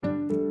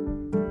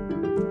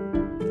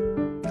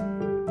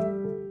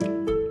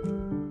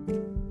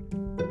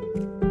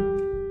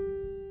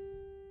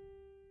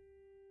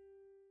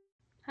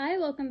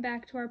welcome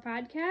back to our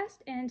podcast,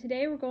 and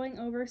today we're going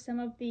over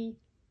some of the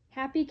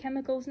happy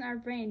chemicals in our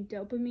brain,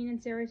 dopamine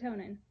and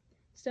serotonin.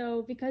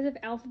 So because of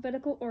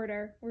alphabetical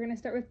order, we're going to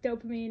start with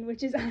dopamine,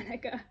 which is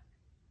Annika.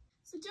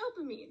 So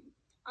dopamine,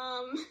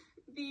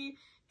 the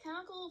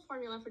chemical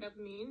formula for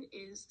dopamine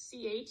is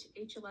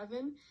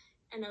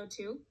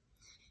CH11NO2,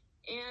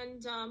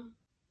 and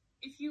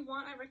if you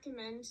want, I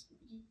recommend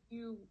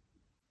you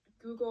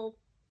Google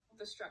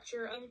the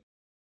structure of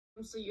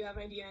so you have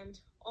an idea, and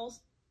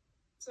also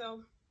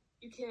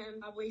you can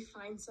probably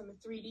find some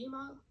 3D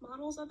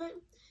models of it,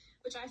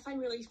 which I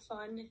find really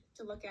fun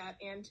to look at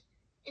and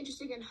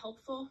interesting and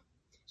helpful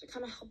to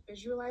kind of help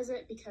visualize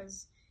it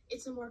because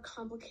it's a more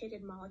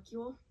complicated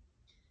molecule.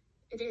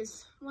 It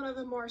is one of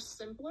the more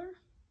simpler,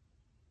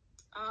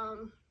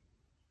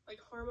 like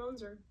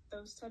hormones or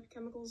those type of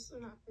chemicals.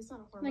 It's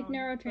not a hormone. Like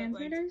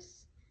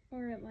neurotransmitters?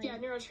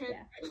 Neurotransmitters.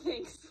 Yeah.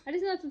 Thanks. I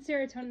just know that's what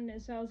serotonin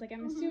is, so I was like,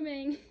 I'm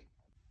assuming.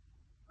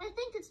 I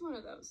think it's one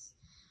of those.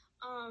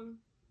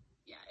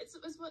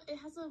 It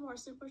has a more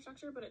simpler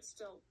structure, but it's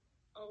still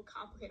a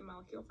complicated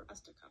molecule for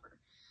us to cover.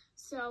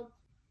 So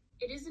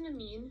it is an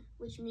amine,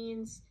 which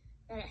means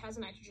that it has a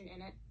nitrogen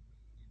in it.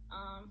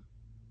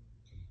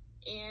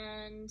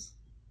 And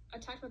I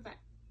talked about that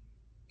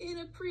in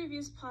a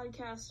previous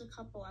podcast a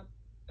couple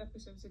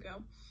episodes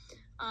ago.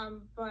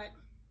 But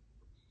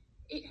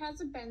it has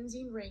a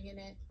benzene ring in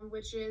it,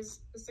 which is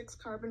a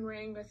 6-carbon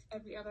ring with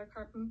every other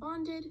carbon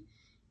bonded.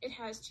 It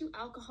has 2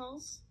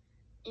 alcohols,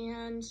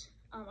 and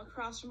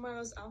across from one of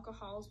those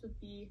alcohols would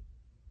be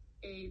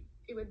it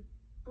would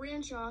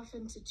branch off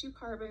into 2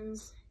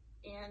 carbons,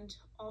 and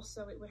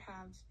also it would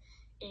have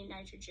a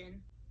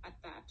nitrogen at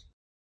that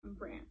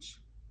branch.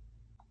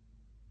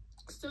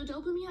 So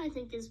dopamine, I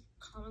think, is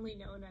commonly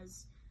known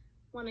as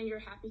one of your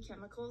happy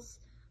chemicals,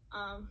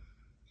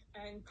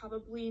 and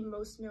probably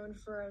most known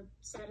for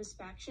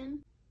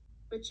satisfaction,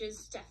 which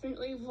is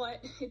definitely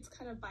what its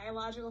kind of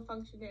biological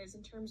function is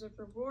in terms of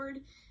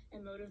reward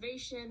and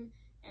motivation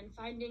and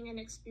finding an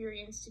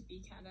experience to be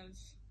kind of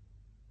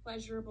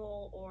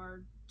pleasurable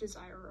or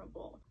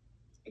desirable.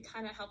 It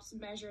kind of helps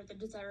measure the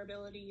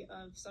desirability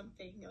of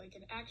something, like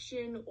an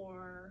action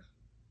or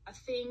a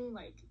thing.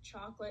 Like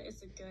chocolate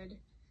is a good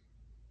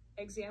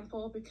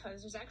example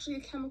because there's actually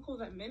a chemical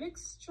that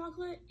mimics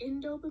chocolate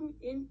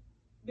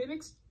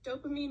mimics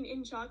dopamine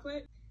in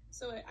chocolate.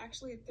 So it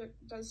actually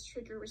does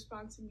trigger a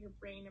response in your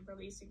brain of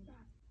releasing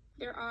that.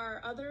 There are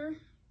other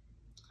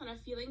kind of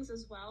feelings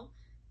as well,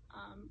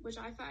 which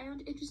I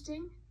found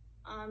interesting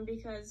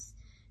because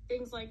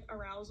things like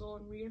arousal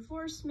and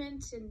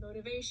reinforcement and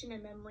motivation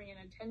and memory and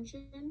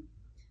attention,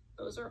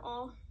 those are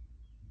all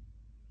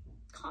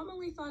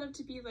commonly thought of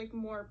to be like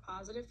more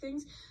positive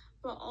things.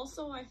 But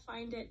also I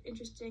find it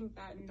interesting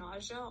that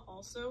nausea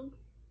also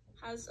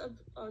has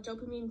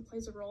dopamine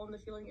plays a role in the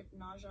feeling of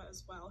nausea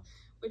as well,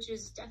 which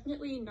is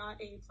definitely not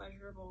a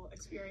pleasurable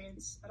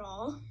experience at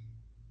all.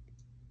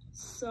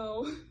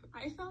 So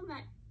I found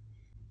that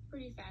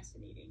pretty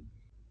fascinating.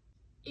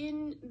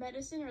 In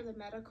medicine or the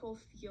medical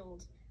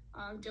field,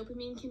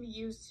 dopamine can be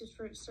used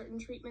for certain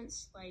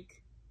treatments,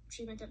 like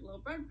treatment of low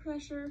blood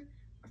pressure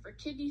or for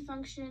kidney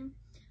function,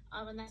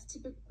 and that's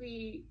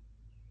typically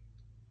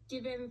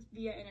given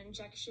via an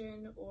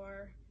injection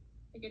or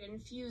like an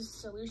infused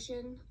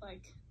solution,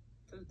 like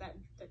that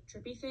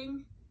drippy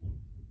thing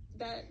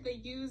that they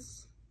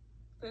use.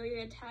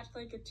 They attach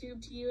like a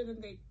tube to you, and then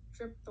they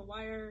drip the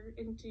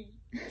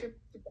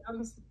down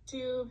the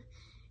tube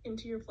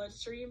into your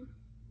bloodstream.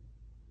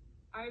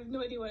 I have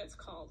no idea what it's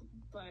called,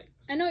 but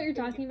I know what you're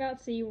talking about,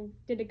 so you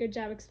did a good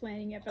job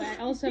explaining it, but I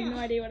also have no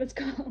idea what it's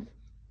called.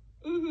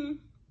 And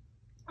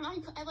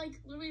I like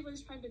literally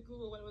was trying to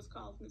Google what it was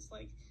called, and it's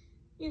like,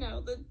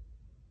 the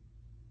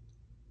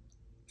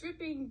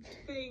dripping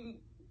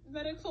thing,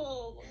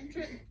 medical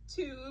drip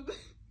tube.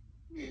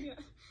 And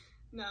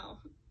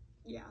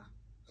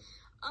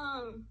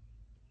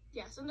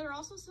there are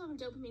also some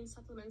dopamine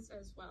supplements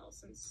as well,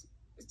 since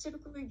it's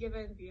typically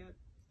given via,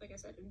 like I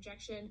said,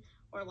 injection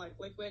or like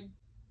liquid,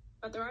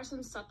 but there are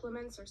some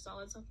supplements or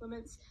solid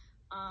supplements,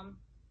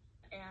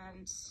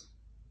 and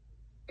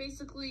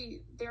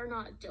basically they're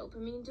not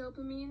dopamine,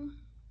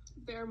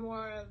 they're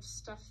more of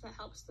stuff that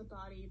helps the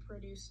body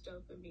produce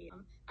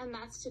dopamine, and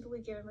that's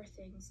typically given for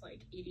things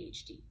like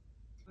ADHD,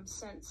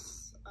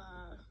 since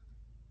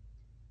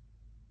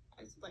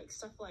like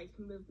stuff like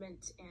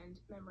movement and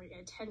memory,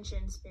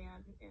 attention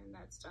span, and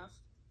that stuff.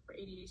 For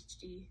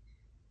ADHD,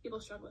 people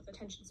struggle with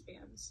attention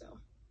span, so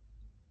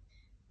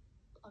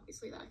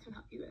obviously that can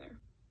help you there.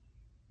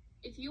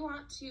 If you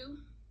want to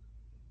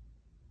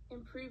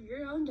improve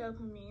your own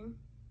dopamine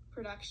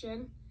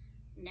production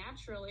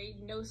naturally,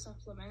 no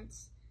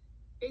supplements,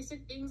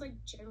 basic things like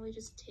generally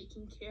just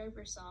taking care of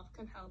yourself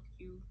can help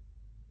you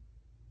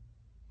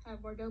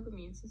have more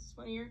dopamine, since it's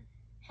one of your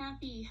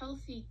happy,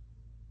 healthy,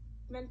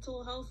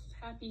 mental health,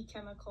 happy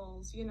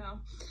chemicals,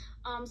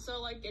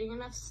 So like getting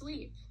enough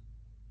sleep.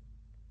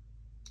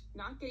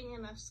 Not getting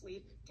enough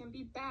sleep can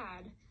be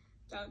bad.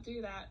 Don't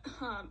do that.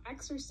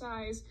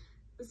 Exercise,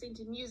 listening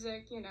to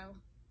music,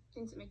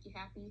 things that make you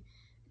happy.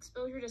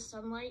 Exposure to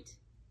sunlight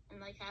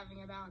and like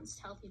having a balanced,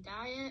 healthy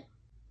diet.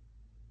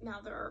 Now,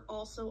 there are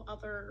also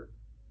other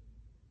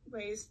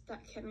ways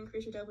that can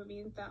increase your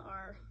dopamine that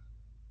are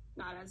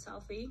not as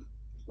healthy,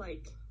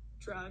 like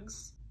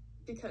drugs,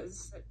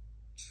 because it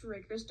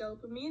triggers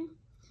dopamine.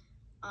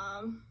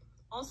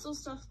 Also,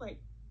 stuff like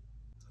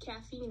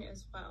caffeine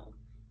as well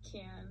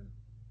can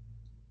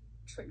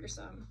trigger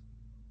some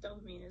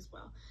dopamine as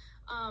well.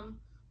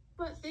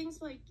 But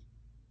things like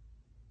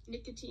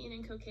nicotine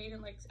and cocaine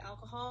and like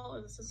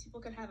alcohol, since people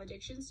can have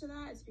addictions to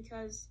that, it's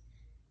because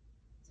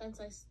since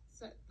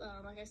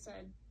like I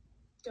said,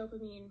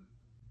 dopamine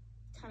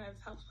kind of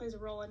plays a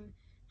role in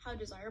how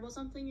desirable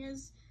something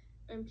is.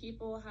 And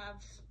people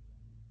have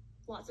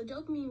lots of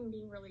dopamine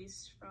being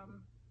released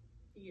from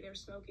either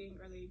smoking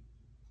or they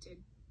did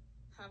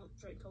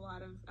drink a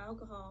lot of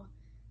alcohol,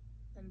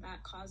 and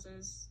that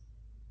causes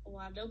a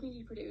lot of dopamine to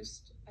be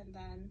produced, and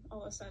then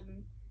all of a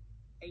sudden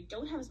they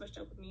don't have as much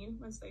dopamine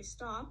once they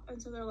stop, and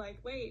so they're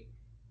like, wait,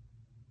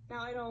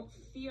 now I don't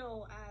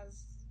feel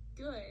as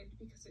good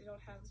because they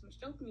don't have as much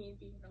dopamine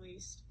being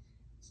released.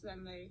 So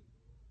then they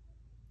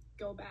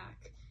go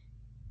back,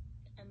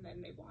 and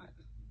then they want,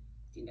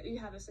 you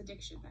have this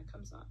addiction that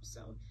comes up.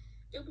 So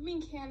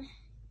dopamine can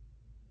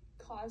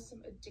cause some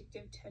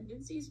addictive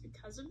tendencies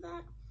because of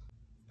that.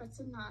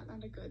 That's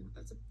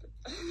that's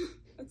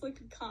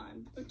like a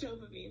con of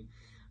dopamine.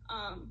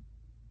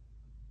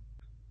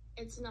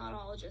 It's not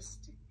all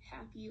just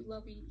happy,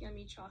 lovey,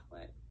 yummy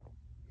chocolate.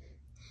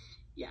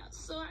 Yeah,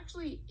 so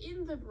actually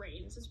in the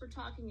brain, since we're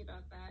talking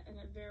about that in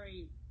a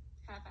very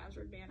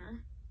haphazard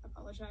manner, I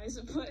apologize,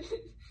 but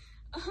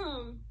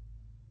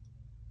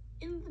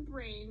in the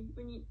brain,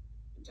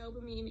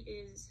 dopamine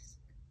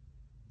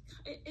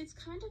it's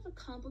kind of a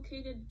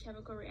complicated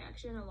chemical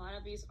reaction. A lot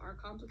of these are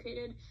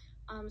complicated.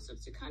 So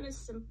to kind of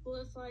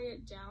simplify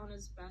it down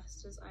as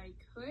best as I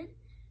could,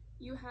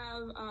 you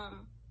have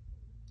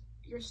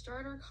your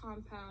starter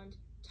compound,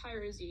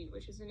 tyrosine,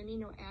 which is an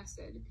amino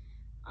acid,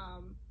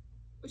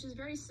 which is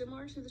very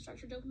similar to the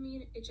structure of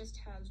dopamine. It just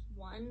has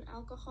one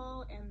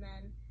alcohol, and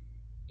then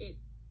it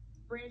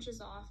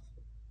branches off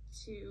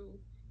to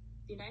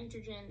the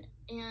nitrogen,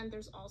 and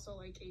there's also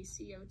like a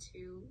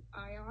CO2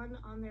 ion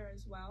on there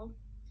as well.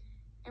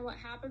 And what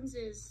happens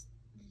is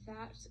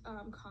that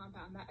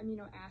compound, that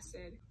amino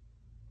acid,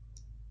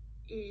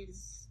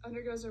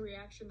 undergoes a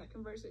reaction that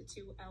converts it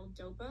to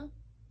L-DOPA,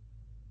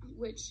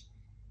 which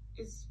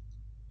is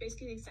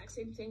basically the exact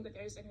same thing, but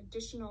there's an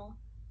additional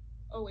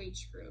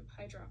OH group,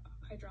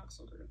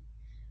 hydroxyl group,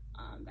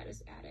 that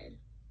is added.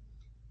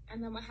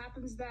 And then what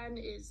happens then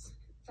is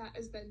that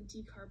is then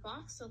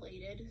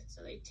decarboxylated,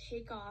 so they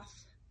take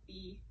off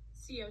the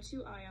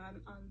CO2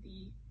 ion on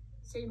the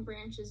same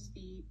branch as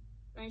the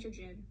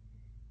nitrogen,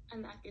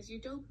 and that gives you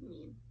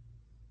dopamine.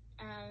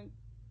 And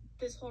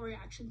this whole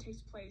reaction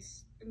takes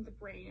place in the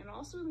brain and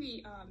also in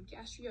the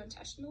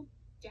gastrointestinal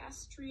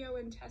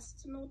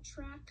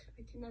tract.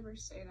 I can never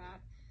say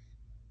that,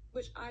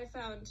 which I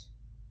found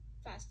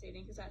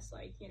fascinating because that's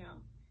like,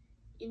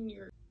 in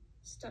your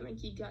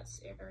stomachy guts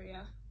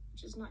area,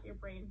 which is not your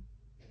brain,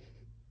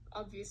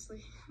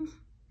 obviously.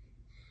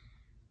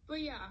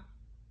 But yeah,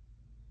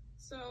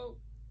 so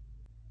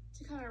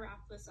to kind of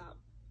wrap this up,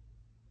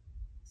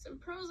 some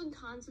pros and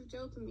cons of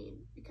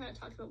dopamine. We kind of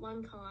talked about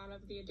one con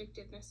of the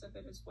addictiveness of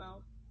it as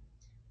well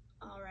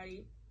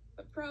already.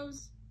 But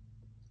pros,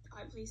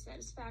 obviously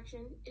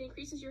satisfaction. It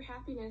increases your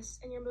happiness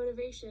and your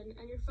motivation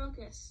and your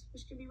focus,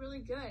 which can be really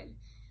good.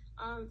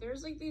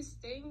 There's like this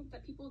thing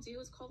that people do,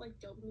 it's called like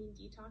dopamine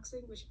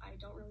detoxing, which I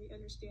don't really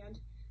understand.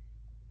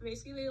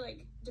 Basically, they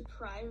like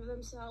deprive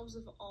themselves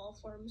of all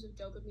forms of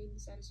dopamine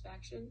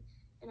satisfaction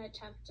in an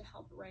attempt to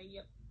help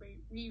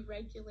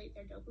re-regulate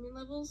their dopamine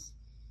levels.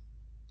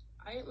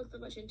 I didn't look that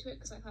much into it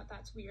because I thought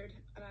that's weird,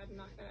 and I'm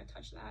not gonna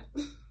touch that.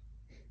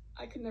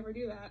 I could never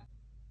do that.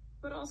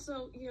 But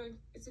also,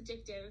 it's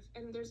addictive,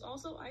 and there's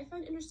also, I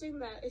find interesting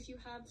that if you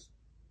have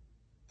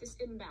this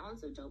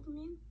imbalance of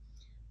dopamine,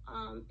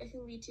 it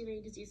can lead to many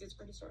diseases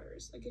or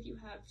disorders. Like if you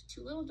have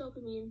too little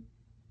dopamine,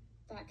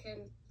 that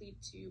can lead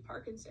to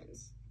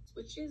Parkinson's,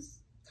 which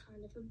is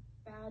kind of a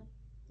bad,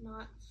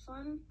 not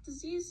fun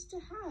disease to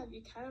have.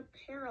 You're kind of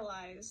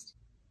paralyzed.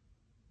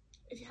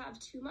 If you have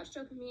too much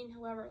dopamine,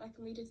 however, that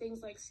can lead to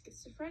things like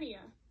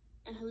schizophrenia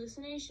and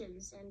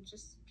hallucinations and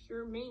just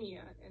pure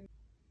mania and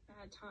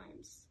bad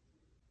times.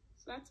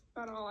 So that's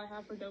about all I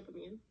have for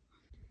dopamine.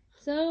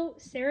 So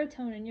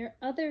serotonin, your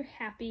other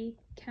happy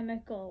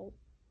chemical,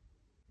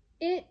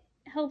 it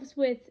helps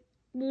with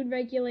mood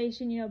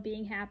regulation,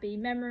 being happy,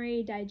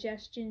 memory,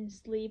 digestion,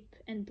 sleep,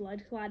 and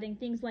blood clotting,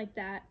 things like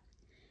that.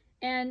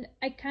 And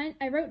I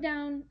wrote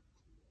down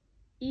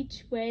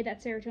each way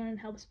that serotonin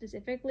helps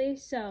specifically,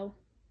 so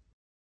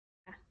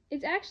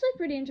it's actually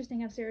pretty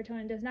interesting how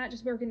serotonin does not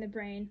just work in the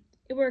brain,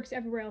 it works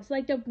everywhere else,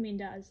 like dopamine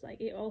does.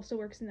 Like it also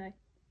works in the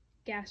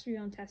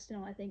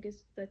gastrointestinal, I think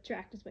is the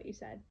tract, is what you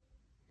said.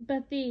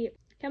 But the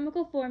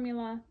chemical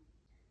formula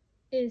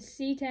is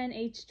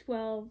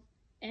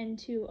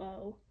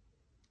C10H12N2O,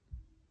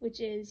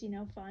 which is,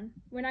 fun.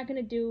 We're not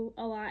going to do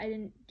a lot. I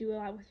didn't do a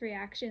lot with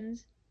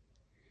reactions.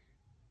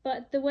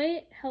 But the way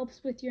it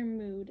helps with your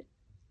mood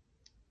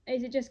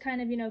is it just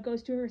kind of,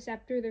 goes to a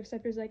receptor. The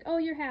receptor's like, oh,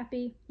 you're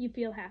happy, you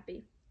feel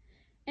happy.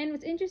 And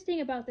what's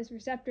interesting about this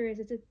receptor is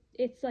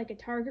it's like a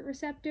target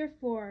receptor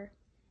for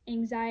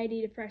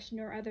anxiety, depression,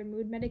 or other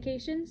mood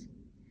medications.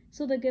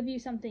 So they'll give you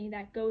something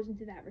that goes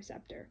into that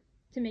receptor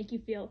to make you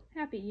feel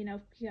happy,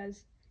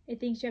 because it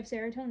thinks you have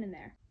serotonin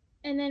there.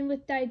 And then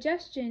with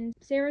digestion,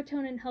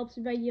 serotonin helps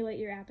regulate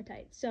your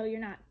appetite. So you're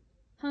not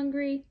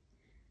hungry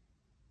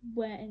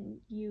when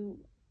you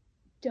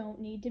don't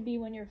need to be.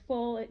 When you're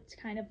full, it's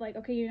kind of like,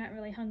 okay, you're not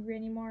really hungry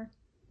anymore.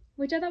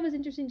 Which I thought was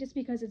interesting just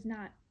because it's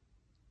not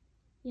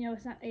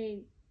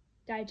a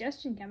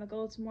digestion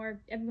chemical. It's more,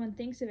 everyone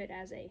thinks of it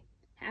as a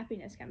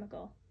happiness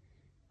chemical.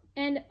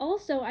 And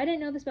also, I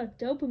didn't know this about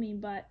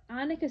dopamine, but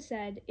Annika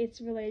said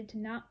it's related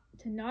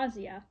to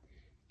nausea.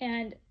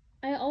 And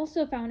I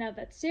also found out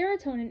that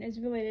serotonin is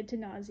related to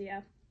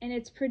nausea, and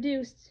it's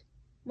produced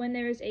when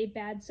there is a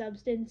bad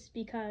substance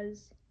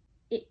because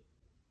it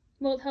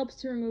helps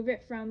to remove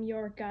it from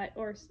your gut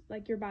or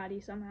like your body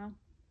somehow,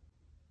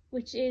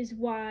 which is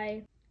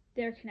why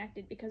they're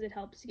connected, because it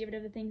helps to get rid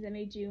of the things that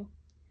made you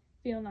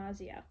feel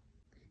nausea.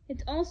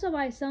 It's also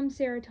why some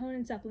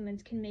serotonin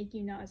supplements can make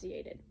you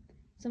nauseated.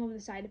 Some of the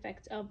side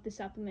effects of the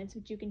supplements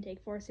which you can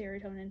take for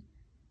serotonin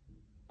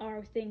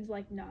are things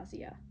like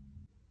nausea.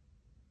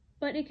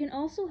 But it can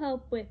also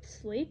help with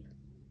sleep.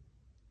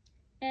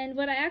 And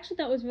what I actually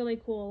thought was really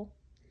cool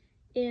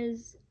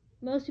is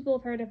most people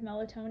have heard of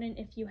melatonin.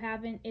 If you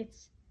haven't,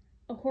 it's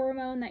a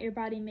hormone that your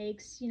body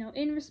makes,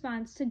 in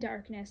response to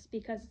darkness,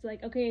 because it's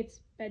like, okay, it's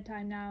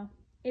bedtime now,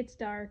 it's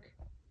dark,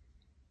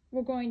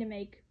 we're going to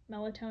make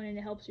melatonin.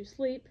 It helps you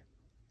sleep.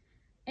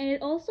 And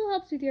it also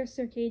helps with your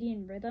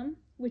circadian rhythm,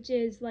 which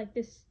is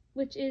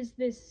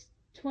this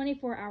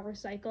 24-hour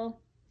cycle.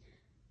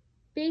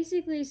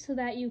 Basically, so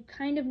that you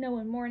kind of know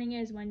when morning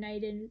is, when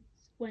night is,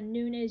 when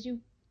noon is. You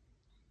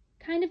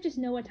kind of just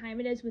know what time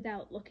it is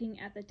without looking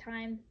at the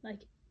time. Like,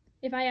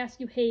 if I ask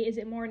you, hey, is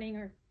it morning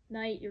or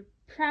night, you're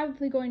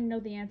probably going to know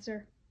the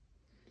answer.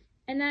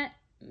 And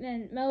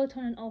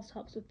melatonin also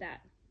helps with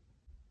that.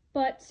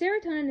 But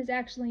serotonin is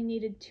actually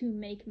needed to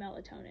make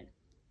melatonin.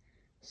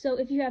 So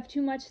if you have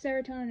too much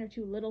serotonin or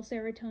too little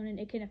serotonin,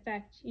 it can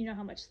affect,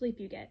 how much sleep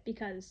you get,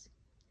 because,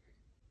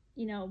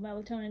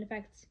 melatonin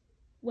affects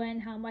when,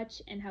 how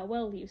much, and how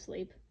well you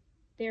sleep.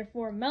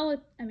 Therefore,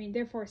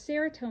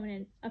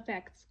 serotonin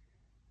affects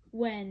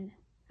when,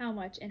 how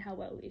much, and how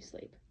well you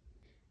sleep.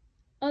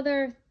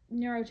 Other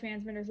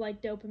neurotransmitters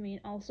like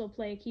dopamine also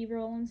play a key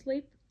role in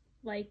sleep,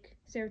 like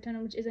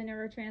serotonin, which is a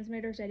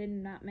neurotransmitter, which I did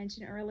not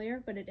mention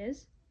earlier, but it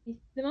is.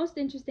 The most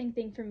interesting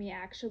thing for me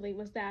actually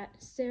was that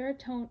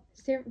serotonin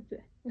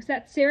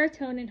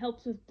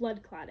helps with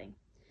blood clotting.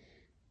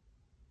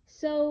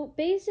 So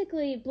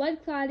basically,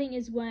 blood clotting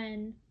is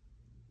when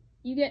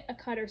you get a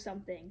cut or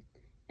something,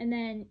 and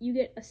then you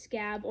get a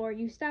scab, or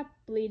you stop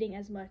bleeding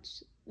as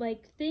much.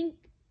 Like, think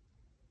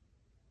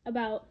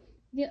about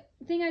the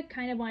thing I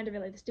kind of wanted to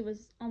relate this to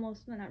was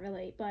almost, well, not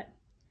relate, but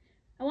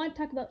I want to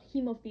talk about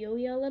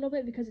hemophilia a little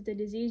bit, because it's a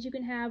disease you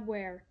can have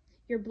where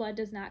your blood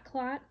does not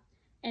clot.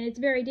 And it's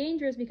very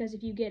dangerous because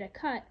if you get a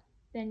cut,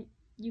 then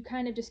you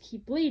kind of just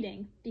keep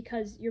bleeding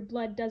because your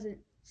blood doesn't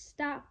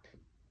stop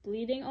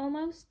bleeding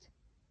almost.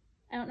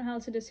 I don't know how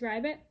else to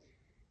describe it.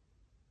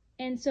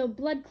 And so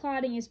blood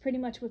clotting is pretty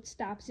much what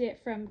stops it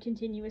from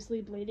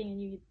continuously bleeding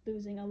and you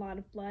losing a lot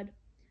of blood.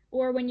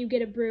 Or when you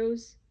get a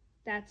bruise,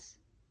 that's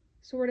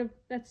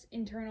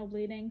internal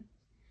bleeding.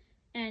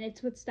 And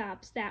it's what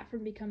stops that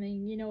from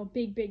becoming, a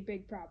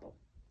big problem.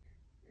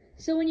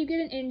 So when you get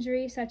an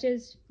injury, such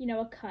as,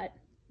 a cut,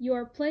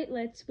 your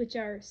platelets, which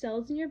are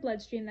cells in your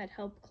bloodstream that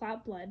help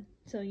clot blood,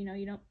 so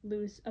you don't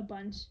lose a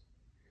bunch,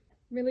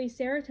 release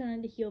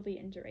serotonin to heal the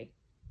injury.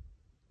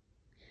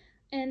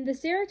 And the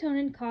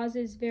serotonin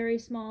causes very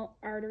small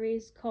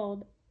arteries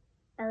called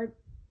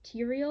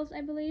arterioles,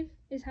 I believe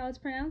is how it's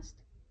pronounced,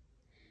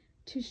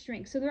 to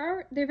shrink. So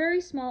they're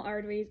very small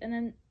arteries, and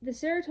then the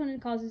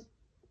serotonin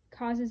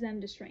causes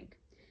them to shrink,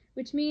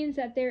 which means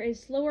that there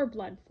is slower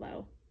blood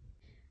flow,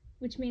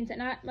 which means that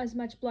not as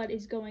much blood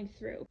is going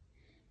through.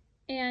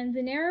 And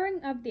the narrowing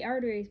of the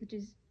arteries, which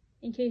is,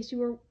 in case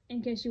you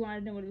wanted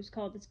to know what it was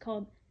called, it's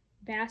called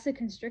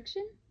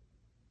vasoconstriction.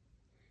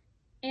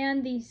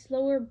 And the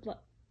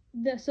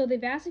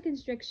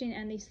vasoconstriction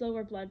and the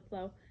slower blood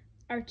flow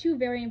are two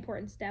very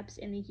important steps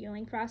in the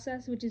healing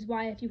process, which is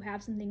why if you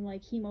have something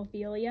like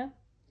hemophilia,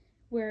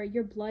 where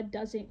your blood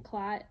doesn't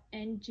clot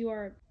and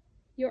your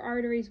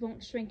arteries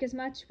won't shrink as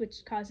much,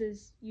 which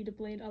causes you to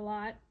bleed a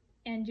lot,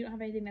 and you don't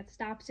have anything that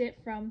stops it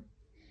from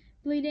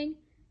bleeding,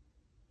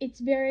 it's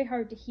very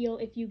hard to heal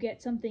if you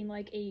get something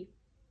like a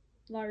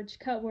large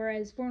cut,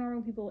 whereas for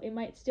normal people, it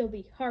might still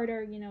be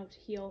harder, to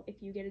heal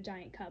if you get a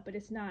giant cut, but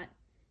it's not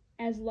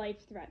as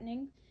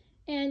life-threatening.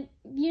 And,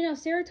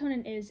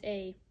 serotonin is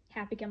a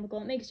happy chemical.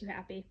 It makes you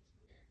happy.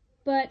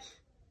 But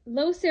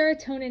low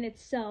serotonin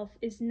itself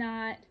is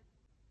not,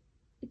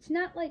 I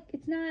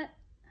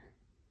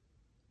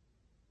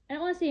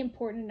don't want to say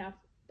important enough,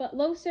 But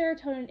low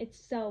serotonin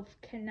itself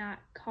cannot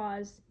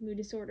cause mood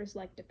disorders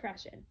like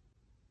depression.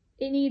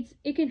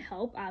 It can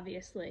help,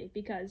 obviously,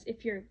 because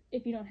if you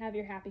don't have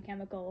your happy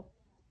chemical,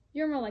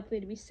 you're more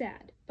likely to be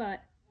sad, but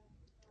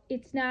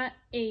it's not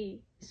a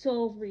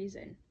sole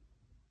reason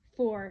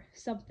for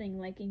something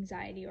like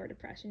anxiety or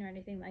depression or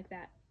anything like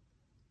that.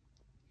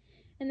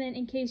 And then,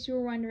 in case you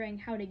were wondering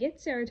how to get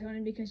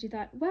serotonin because you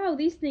thought, wow,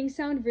 these things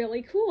sound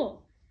really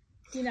cool,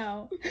 you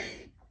know,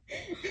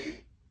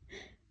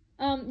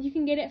 you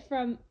can get it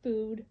from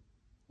food,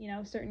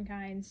 certain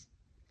kinds,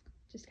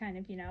 just kind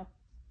of,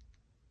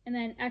 and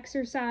then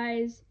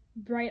exercise,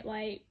 bright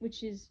light,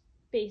 which is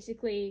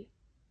basically,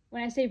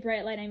 when I say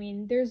bright light, I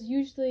mean there's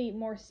usually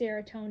more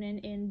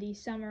serotonin in the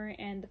summer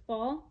and the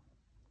fall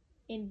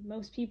in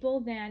most people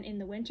than in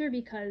the winter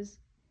because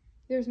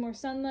there's more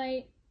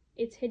sunlight,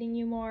 it's hitting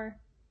you more,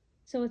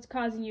 so it's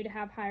causing you to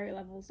have higher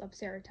levels of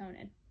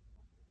serotonin.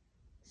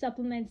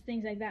 Supplements,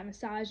 things like that,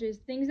 massages,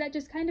 things that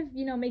just kind of,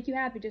 make you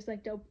happy, just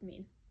like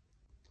dopamine.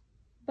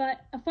 But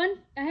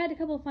I had a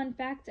couple of fun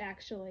facts,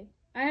 actually.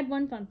 I had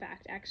one fun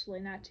fact, actually,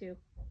 not two.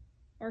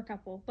 Or a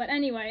couple. But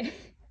anyway,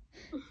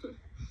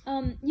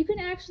 you can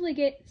actually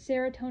get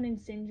serotonin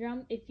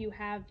syndrome if you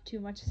have too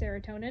much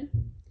serotonin,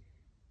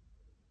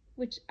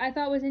 which I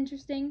thought was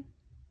interesting.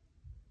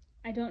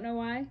 I don't know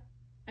why.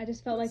 I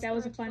just felt like that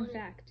was a fun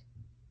fact.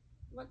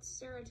 What's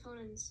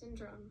serotonin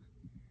syndrome?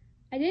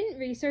 I didn't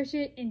research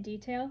it in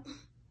detail,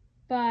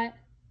 but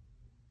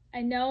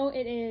I know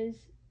it is,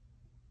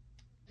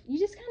 you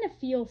just kind of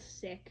feel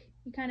sick.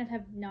 You kind of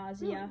have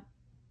nausea.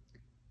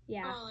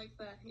 Yeah. Oh, like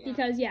that, yeah.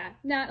 Because,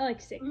 not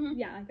like sick. Mm-hmm.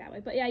 Yeah, like that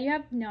way. But yeah, you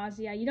have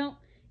nausea. You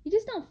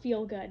just don't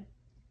feel good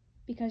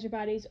because your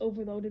body's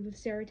overloaded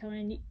with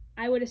serotonin.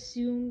 I would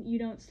assume you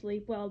don't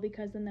sleep well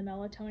because then the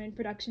melatonin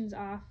production's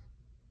off.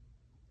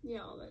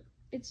 Yeah, all that.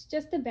 It's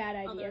just a bad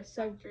idea. Other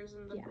factors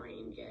in the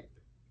brain get.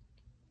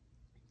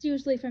 It's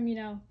usually from,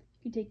 you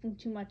taking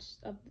too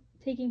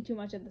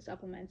much of the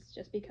supplements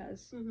just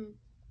because. Mm-hmm.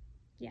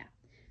 Yeah.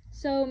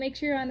 So make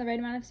sure you're on the right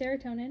amount of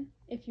serotonin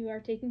if you are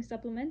taking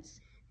supplements.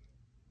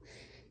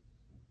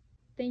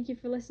 Thank you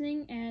for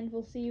listening, and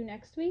we'll see you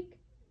next week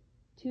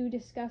to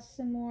discuss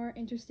some more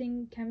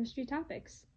interesting chemistry topics.